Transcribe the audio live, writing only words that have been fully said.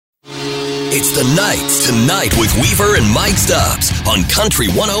It's the Knights Tonight with Weaver and Mike Stubbs on Country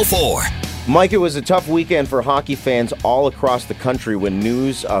 104. Mike, it was a tough weekend for hockey fans all across the country when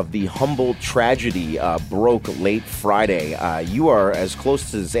news of the Humboldt tragedy broke late Friday. You are as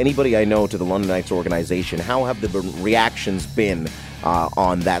close as anybody I know to the London Knights organization. How have the reactions been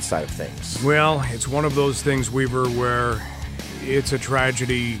on that side of things? Well, it's one of those things, Weaver, where it's a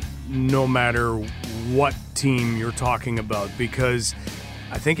tragedy no matter what team you're talking about, because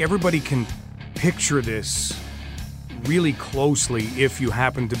I think everybody can picture this really closely if you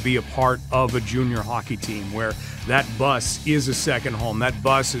happen to be a part of a junior hockey team where that bus is a second home. That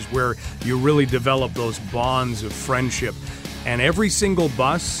bus is where you really develop those bonds of friendship. And every single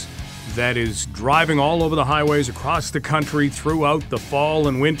bus that is driving all over the highways across the country throughout the fall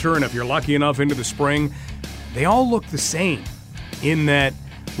and winter, and if you're lucky enough into the spring, they all look the same in that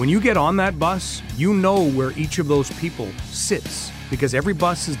when you get on that bus, you know where each of those people sits, because every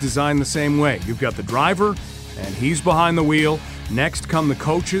bus is designed the same way. You've got the driver, and he's behind the wheel. Next come the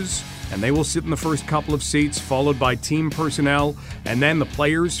coaches, and they will sit in the first couple of seats, followed by team personnel, and then the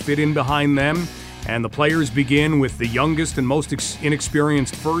players fit in behind them. And the players begin with the youngest and most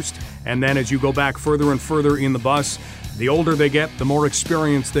inexperienced first, and then as you go back further and further in the bus, the older they get, the more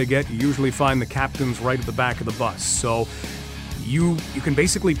experience they get. You usually find the captains right at the back of the bus. So you can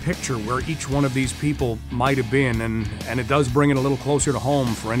basically picture where each one of these people might have been, and it does bring it a little closer to home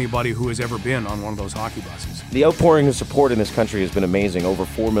for anybody who has ever been on one of those hockey buses. The outpouring of support in this country has been amazing. Over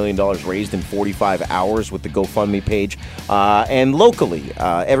 $4 million raised in 45 hours with the GoFundMe page. And locally,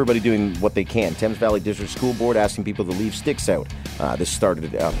 everybody doing what they can. Thames Valley District School Board asking people to leave sticks out. This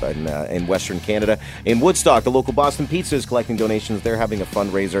started up in Western Canada. In Woodstock, the local Boston Pizza is collecting donations. They're having a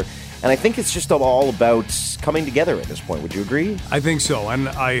fundraiser. And I think it's just all about coming together at this point. Would you agree? I think so. And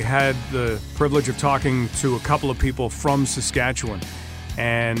I had the privilege of talking to a couple of people from Saskatchewan,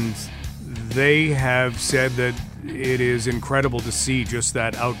 and they have said that it is incredible to see just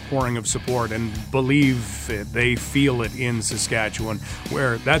that outpouring of support, and believe it, they feel it in Saskatchewan,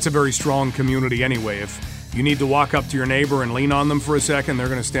 where that's a very strong community anyway. If you need to walk up to your neighbor and lean on them for a second, they're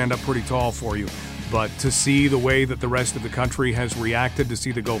going to stand up pretty tall for you. But to see the way that the rest of the country has reacted, to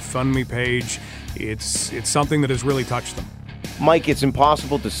see the GoFundMe page, it's something that has really touched them. Mike, it's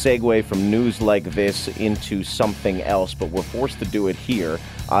impossible to segue from news like this into something else, but we're forced to do it here.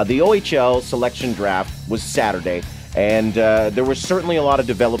 The OHL selection draft was Saturday, and there was certainly a lot of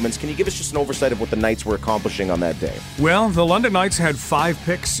developments. Can you give us just an oversight of what the Knights were accomplishing on that day? Well, the London Knights had 5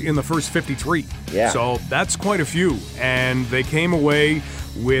 picks in the first 53. Yeah. So that's quite a few. And they came away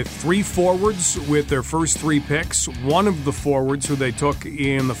with 3 forwards with their first 3 picks. One of the forwards who they took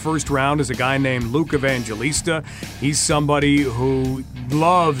in the first round is a guy named Luke Evangelista. He's somebody who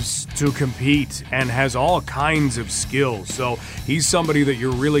loves to compete and has all kinds of skills. So he's somebody that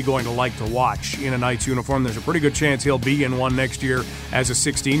you're really going to like to watch in a Knights uniform. There's a pretty good chance he'll be in one next year as a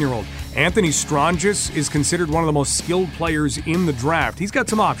 16-year-old. Anthony Strongis is considered one of the most skilled players in the draft. He's got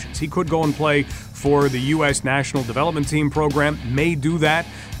some options. He could go and play for the U.S. National Development Team program, may do that.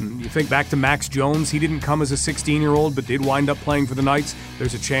 You think back to Max Jones. He didn't come as a 16-year-old, but did wind up playing for the Knights.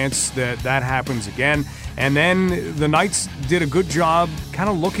 There's a chance that happens again. And then the Knights did a good job kind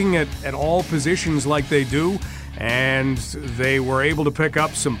of looking at all positions like they do. And they were able to pick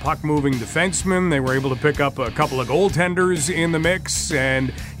up some puck-moving defensemen. They were able to pick up a couple of goaltenders in the mix,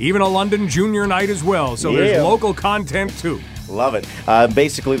 and even a London junior Knight as well. So There's local content, too. Love it.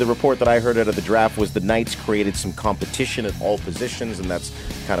 Basically, the report that I heard out of the draft was the Knights created some competition at all positions, and that's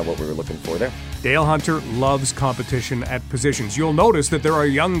kind of what we were looking for there. Dale Hunter loves competition at positions. You'll notice that there are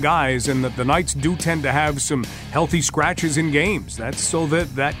young guys, and that the Knights do tend to have some healthy scratches in games. That's so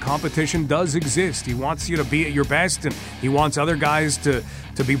that competition does exist. He wants you to be at your best, and he wants other guys to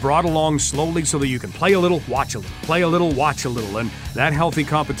be brought along slowly so that you can play a little, watch a little, play a little, watch a little. And that healthy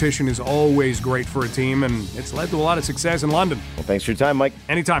competition is always great for a team, and it's led to a lot of success in London. Well, thanks for your time, Mike.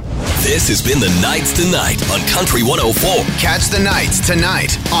 Anytime. This has been the Knights Tonight on Country 104. Catch the Knights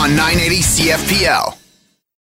tonight on 980 CFPL.